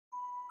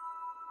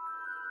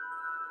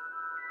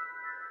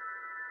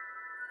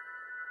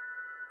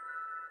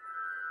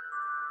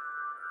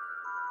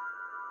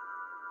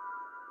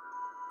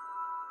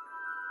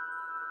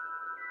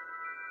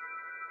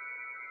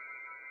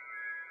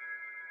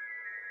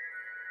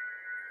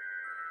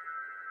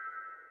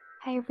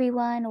Hi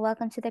everyone,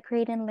 welcome to the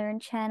Create and Learn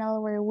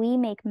channel where we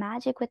make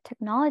magic with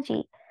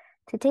technology.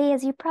 Today,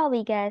 as you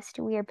probably guessed,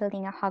 we are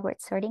building a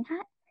Hogwarts sorting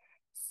hat.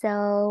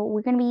 So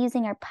we're going to be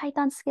using our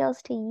Python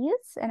skills to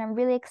use, and I'm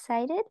really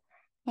excited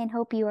and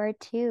hope you are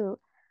too.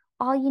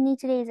 All you need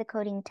today is a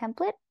coding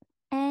template,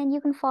 and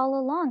you can follow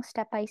along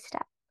step by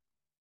step.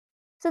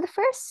 So the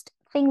first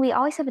thing we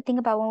always have to think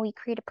about when we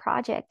create a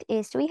project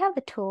is, do we have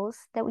the tools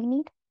that we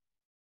need?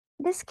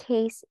 In this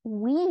case,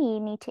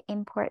 we need to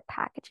import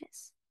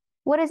packages.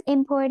 What is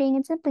importing?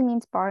 It simply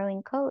means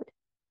borrowing code.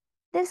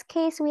 In this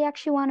case, we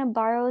actually want to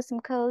borrow some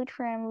code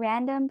from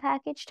random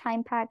package,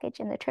 time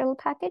package, and the turtle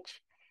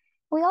package.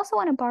 We also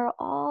want to borrow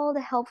all the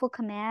helpful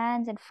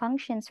commands and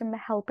functions from the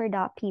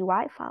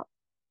helper.py file.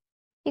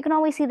 You can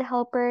always see the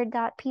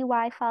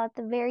helper.py file at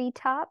the very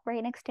top,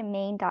 right next to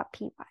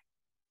main.py.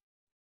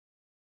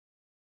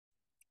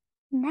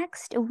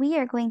 Next, we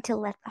are going to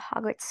let the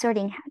Hogwarts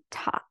sorting hat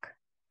talk.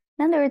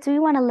 In other words, we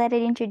want to let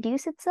it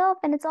introduce itself,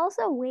 and it's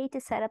also a way to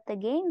set up the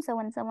game so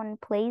when someone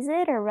plays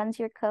it or runs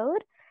your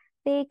code,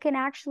 they can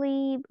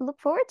actually look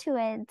forward to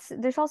it.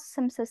 There's also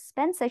some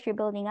suspense that you're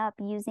building up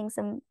using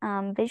some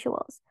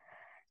visuals.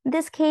 In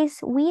this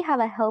case, we have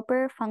a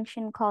helper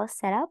function called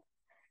setup.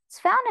 It's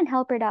found in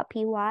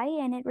helper.py,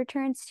 and it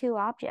returns two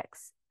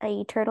objects,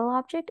 a turtle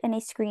object and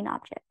a screen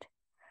object.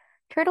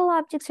 Turtle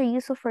objects are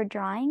useful for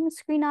drawing.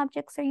 Screen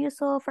objects are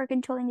useful for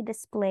controlling a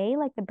display,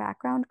 like the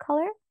background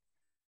color.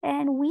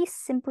 And we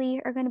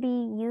simply are going to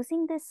be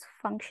using this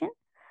function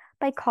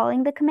by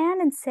calling the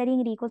command and setting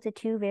it equal to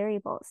two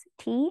variables,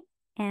 t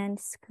and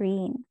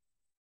screen.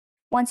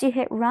 Once you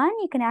hit run,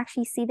 you can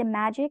actually see the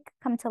magic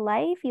come to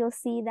life. You'll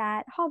see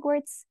that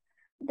Hogwarts,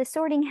 the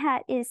sorting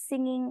hat, is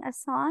singing a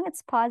song.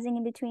 It's pausing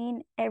in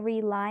between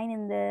every line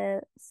in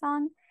the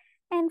song.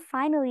 And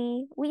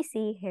finally, we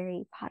see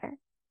Harry Potter.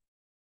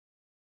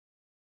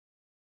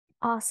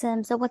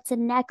 Awesome. So what's the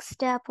next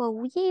step? Well,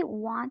 we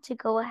want to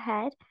go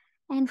ahead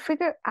and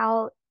figure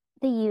out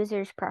the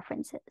user's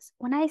preferences.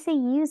 When I say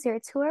user,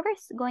 it's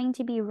whoever's going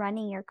to be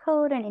running your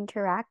code and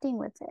interacting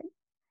with it.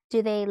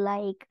 Do they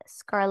like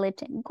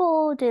scarlet and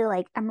gold? Do they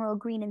like emerald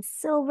green and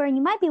silver? And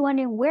you might be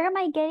wondering, where am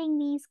I getting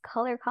these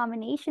color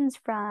combinations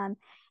from?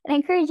 And I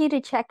encourage you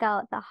to check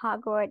out the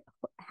Hogwarts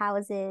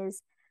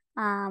houses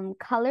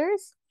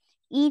colors.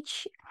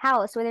 Each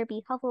house, whether it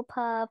be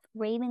Hufflepuff,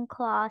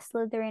 Ravenclaw,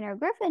 Slytherin, or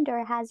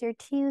Gryffindor, has their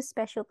two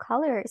special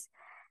colors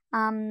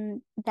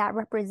that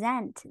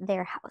represent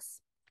their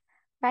house,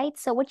 right?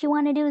 So what you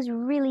want to do is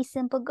really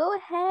simple. Go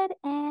ahead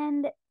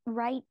and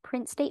write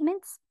print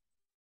statements.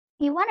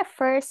 You want to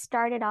first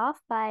start it off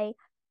by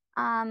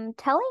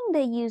telling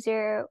the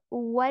user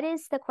what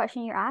is the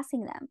question you're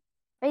asking them.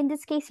 In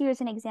this case,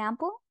 here's an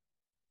example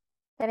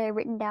that I've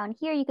written down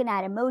here. You can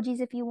add emojis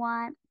if you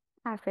want.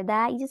 After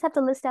that, you just have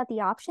to list out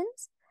the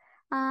options.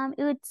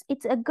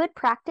 It's a good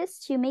practice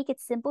to make it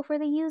simple for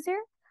the user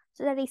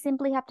so that they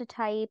simply have to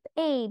type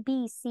A,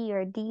 B, C,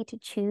 or D to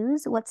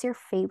choose what's your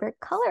favorite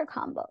color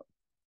combo.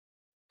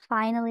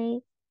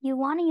 Finally, you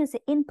want to use the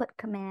input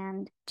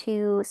command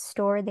to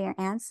store their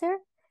answer.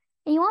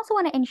 And you also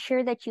want to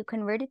ensure that you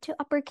convert it to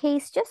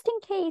uppercase just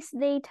in case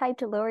they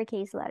typed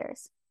lowercase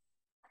letters.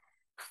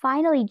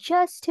 Finally,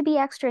 just to be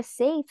extra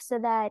safe so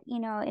that,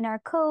 in our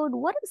code,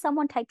 what if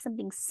someone types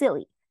something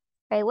silly,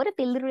 right? What if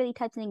they literally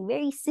type something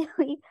very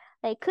silly,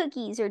 like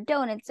cookies or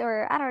donuts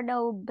or, I don't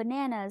know,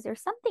 bananas or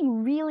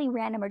something really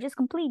random or just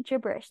complete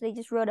gibberish? They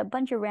just wrote a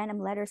bunch of random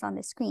letters on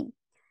the screen.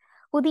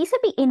 Well, these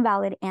would be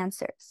invalid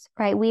answers,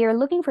 right? We are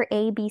looking for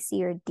A, B,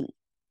 C, or D.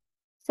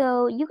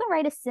 So you can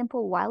write a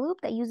simple while loop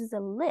that uses a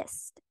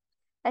list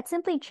that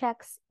simply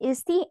checks,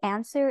 is the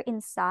answer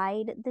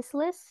inside this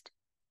list?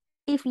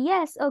 If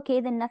yes,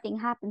 okay, then nothing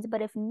happens.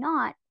 But if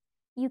not,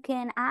 you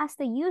can ask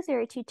the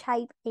user to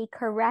type a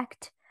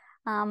correct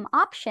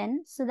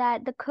option so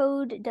that the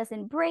code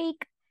doesn't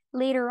break.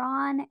 Later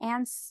on,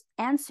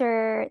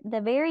 answer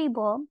the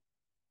variable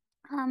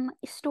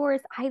stores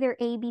either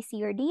A, B,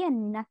 C, or D,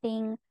 and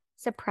nothing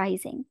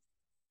surprising.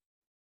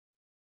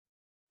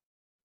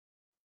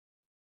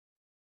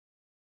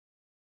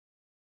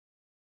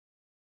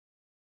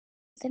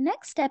 The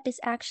next step is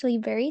actually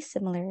very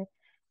similar.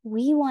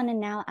 We want to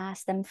now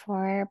ask them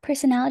for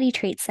personality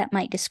traits that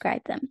might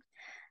describe them.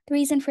 The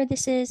reason for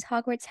this is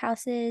Hogwarts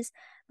houses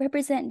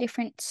represent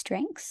different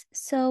strengths,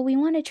 so we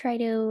want to try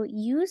to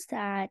use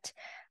that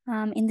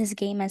in this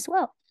game as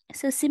well.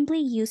 So simply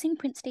using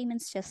print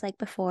statements just like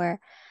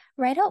before,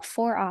 write out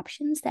 4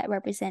 options that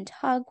represent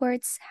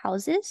Hogwarts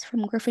houses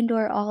from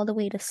Gryffindor all the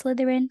way to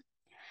Slytherin.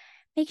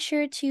 Make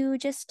sure to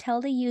just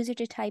tell the user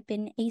to type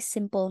in a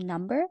simple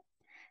number,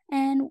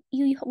 and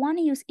you want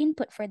to use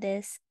input for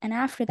this. And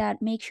after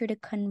that, make sure to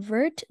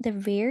convert the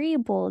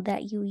variable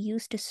that you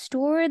use to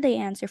store the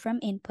answer from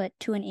input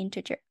to an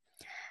integer.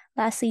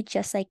 Lastly,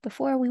 just like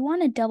before, we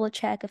want to double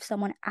check if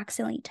someone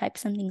accidentally typed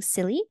something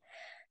silly.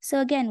 So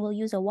again, we'll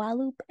use a while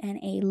loop and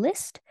a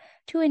list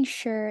to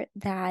ensure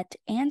that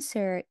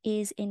answer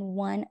is in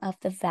one of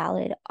the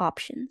valid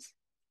options.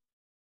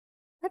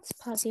 Let's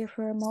pause here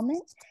for a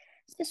moment.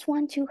 Just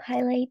want to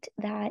highlight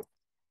that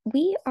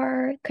we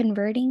are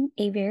converting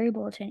a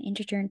variable to an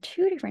integer in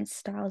two different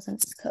styles in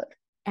this code.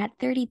 At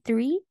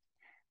 33,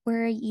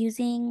 we're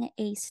using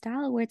a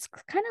style where it's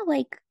kind of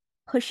like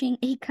pushing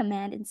a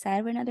command inside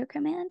of another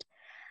command,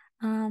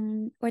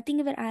 or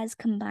think of it as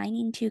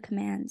combining two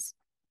commands.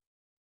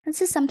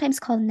 This is sometimes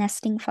called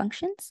nesting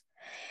functions.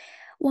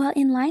 While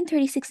in line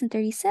 36 and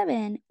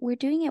 37, we're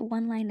doing it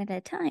one line at a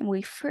time.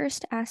 We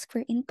first ask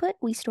for input,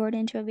 we store it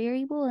into a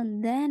variable,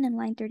 and then in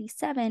line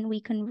 37,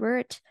 we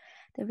convert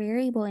the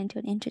variable into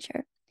an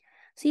integer.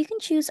 So you can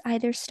choose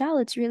either style.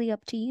 It's really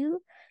up to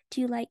you.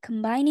 Do you like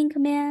combining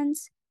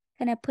commands,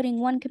 kind of putting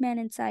one command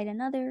inside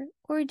another,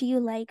 or do you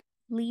like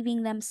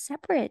leaving them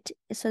separate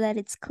so that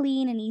it's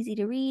clean and easy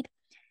to read?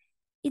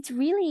 It's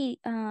really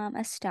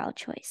a style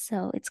choice,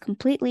 so it's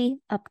completely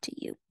up to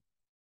you.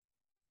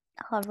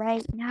 All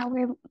right, now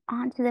we're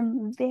on to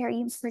the very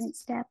important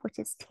step, which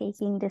is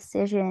taking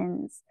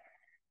decisions.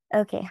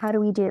 Okay, how do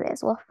we do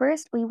this? Well,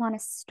 first we want to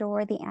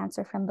store the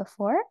answer from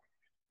before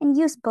and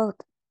use both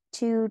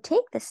to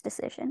take this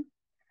decision.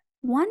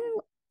 One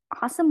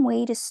awesome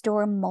way to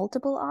store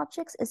multiple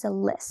objects is a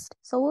list.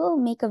 So we'll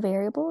make a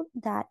variable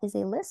that is a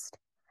list.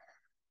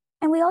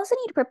 And we also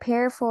need to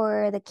prepare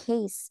for the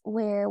case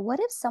where what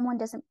if someone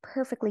doesn't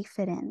perfectly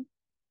fit in?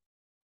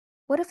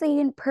 What if they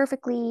didn't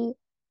perfectly,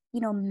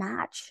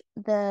 match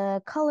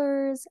the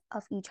colors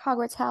of each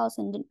Hogwarts house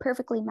and didn't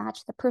perfectly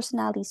match the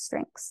personality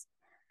strengths?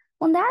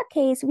 Well, in that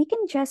case, we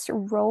can just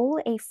roll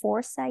a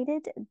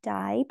four-sided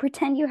die,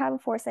 pretend you have a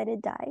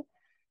four-sided die,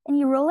 and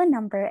you roll a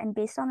number, and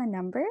based on the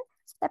number,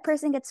 that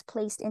person gets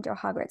placed into a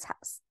Hogwarts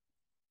house.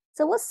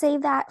 So we'll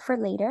save that for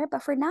later,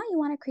 but for now, you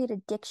want to create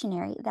a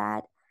dictionary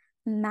that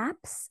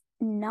maps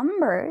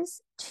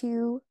numbers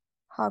to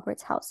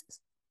Hogwarts houses.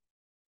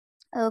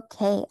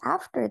 Okay,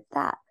 after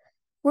that,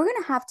 we're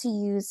going to have to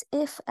use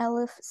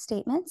if-elif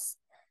statements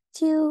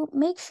to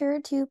make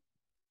sure to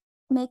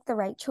make the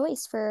right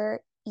choice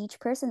for each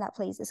person that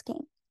plays this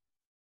game.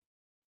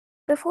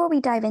 Before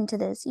we dive into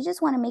this, you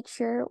just want to make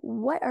sure,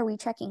 what are we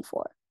checking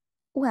for?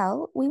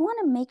 Well, we want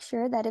to make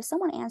sure that if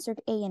someone answered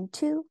A and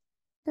 2,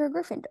 they're a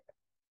Gryffindor,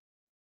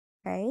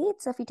 right?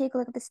 So if you take a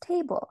look at this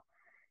table,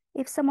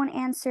 if someone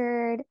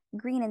answered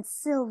green and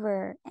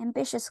silver,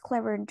 ambitious,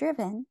 clever, and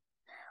driven,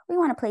 we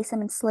want to place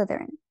them in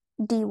Slytherin,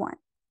 D1,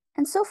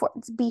 and so forth.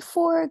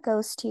 B4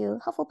 goes to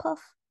Hufflepuff,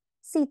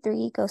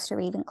 C3 goes to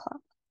Ravenclaw.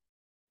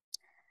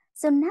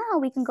 So now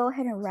we can go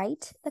ahead and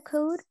write the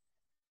code.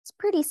 It's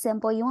pretty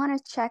simple. You want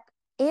to check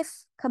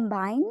if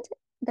combined,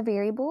 the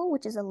variable,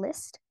 which is a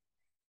list,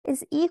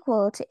 is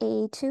equal to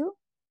A2.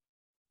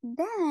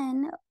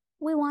 Then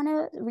we want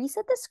to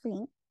reset the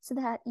screen so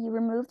that you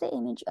remove the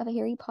image of a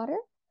Harry Potter.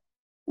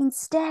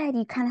 Instead,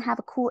 you kind of have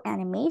a cool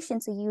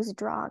animation. So you use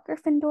draw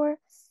Gryffindor.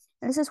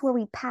 And this is where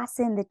we pass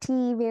in the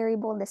T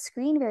variable and the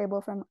screen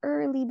variable from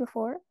early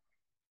before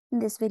in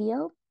this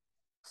video.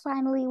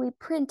 Finally, we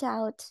print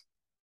out,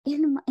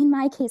 in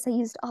my case, I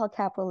used all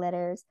capital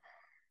letters,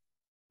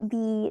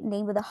 the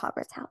name of the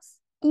Hogwarts house.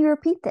 You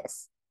repeat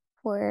this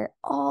for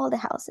all the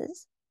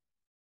houses.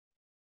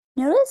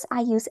 Notice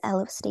I use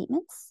elif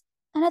statements.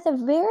 And at the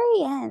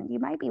very end, you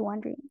might be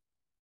wondering,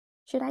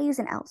 should I use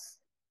an else?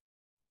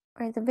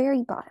 Or at the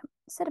very bottom,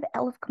 instead of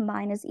elif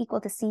combined is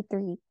equal to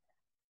C3,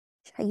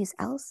 should I use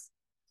else?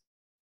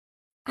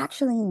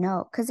 Actually,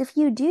 no, because if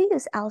you do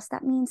use else,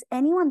 that means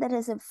anyone that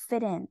doesn't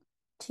fit in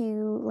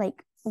to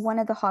like one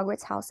of the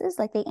Hogwarts houses,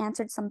 like they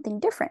answered something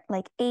different,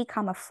 like A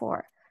comma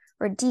 4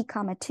 or D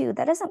comma 2,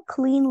 that doesn't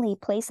cleanly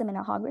place them in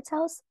a Hogwarts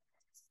house,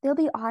 they'll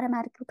be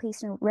automatically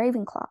placed in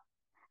Ravenclaw.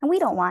 And we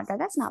don't want that.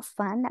 That's not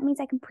fun. That means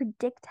I can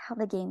predict how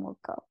the game will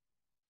go.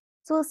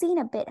 So we'll see in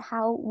a bit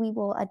how we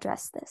will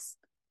address this.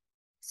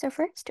 So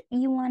first,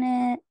 you want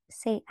to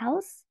say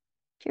else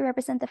to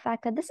represent the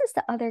fact that this is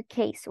the other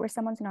case where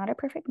someone's not a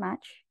perfect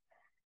match.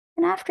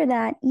 And after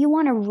that, you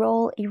want to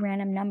roll a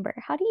random number.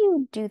 How do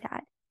you do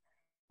that?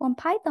 Well, in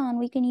Python,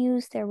 we can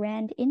use the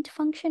randint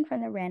function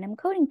from the random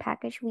coding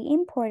package we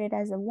imported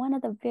as one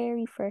of the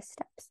very first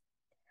steps.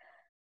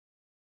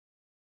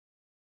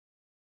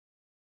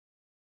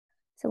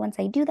 So once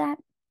I do that,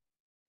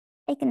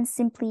 I can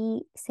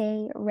simply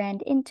say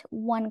randint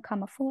 1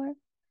 comma 4.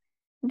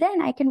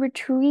 Then I can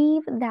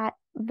retrieve that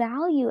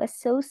value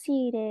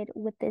associated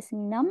with this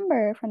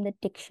number from the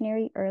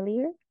dictionary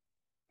earlier.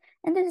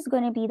 And this is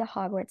going to be the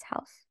Hogwarts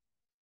house.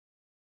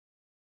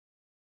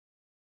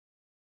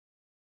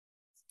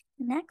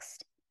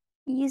 Next,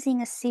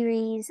 using a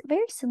series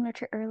very similar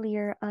to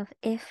earlier of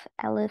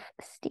if-elif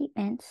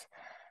statements,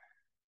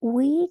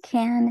 we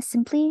can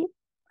simply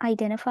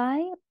identify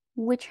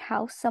which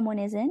house someone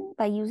is in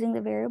by using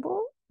the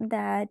variable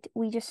that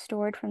we just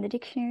stored from the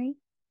dictionary.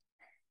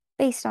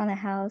 Based on the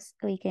house,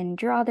 we can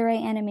draw the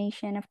right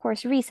animation, of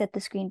course, reset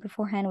the screen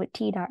beforehand with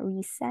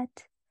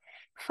t.reset.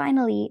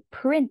 Finally,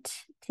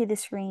 print to the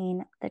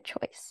screen the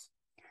choice.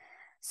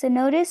 So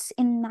notice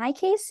in my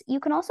case, you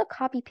can also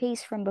copy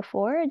paste from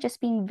before, just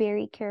being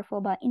very careful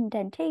about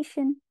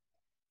indentation.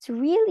 It's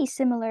really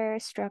similar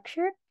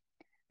structure,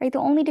 right? The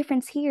only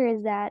difference here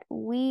is that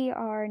we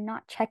are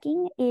not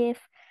checking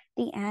if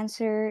the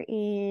answer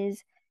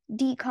is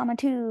D comma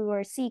 2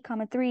 or C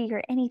comma 3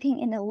 or anything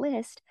in the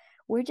list.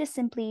 We're just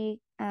simply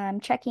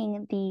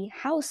checking the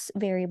house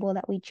variable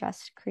that we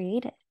just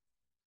created.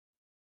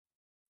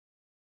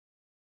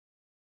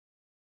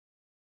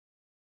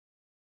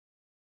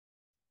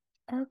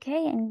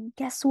 Okay, and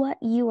guess what?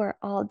 You are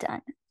all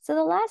done. So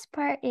the last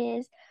part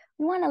is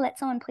you want to let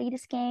someone play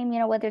this game,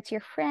 whether it's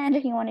your friend or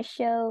you want to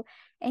show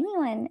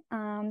anyone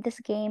this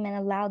game and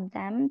allow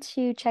them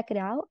to check it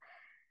out.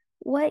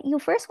 What you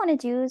first want to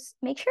do is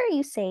make sure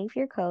you save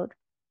your code.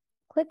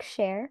 Click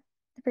share.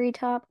 At the very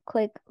top,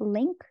 click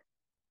link.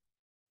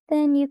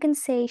 Then you can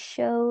say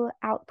show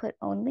output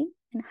only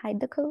and hide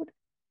the code.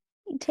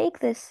 You take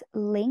this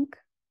link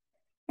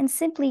and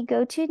simply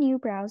go to a new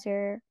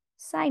browser,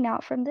 sign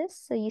out from this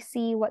so you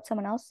see what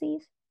someone else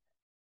sees.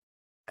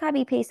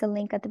 Copy paste the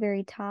link at the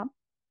very top.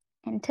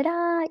 And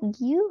ta-da,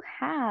 you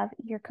have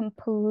your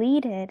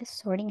completed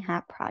sorting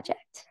hat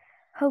project.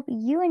 Hope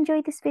you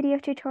enjoyed this video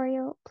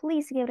tutorial.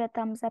 Please give it a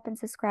thumbs up and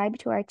subscribe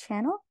to our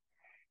channel.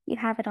 You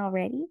have it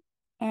already.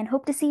 And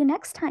hope to see you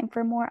next time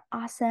for more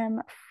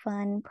awesome,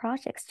 fun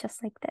projects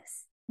just like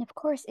this. And of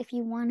course, if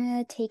you want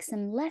to take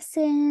some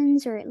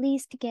lessons or at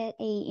least get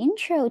a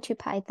intro to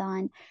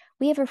Python,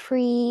 we have a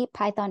free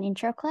Python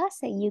intro class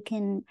that you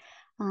can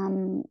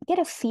get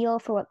a feel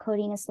for what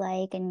coding is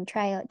like and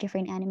try out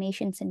different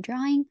animations and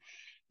drawing.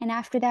 And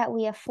after that,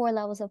 we have 4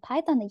 levels of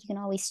Python that you can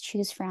always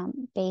choose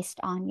from based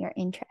on your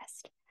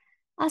interest.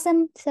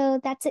 Awesome. So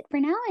that's it for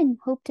now and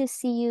hope to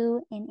see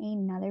you in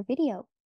another video.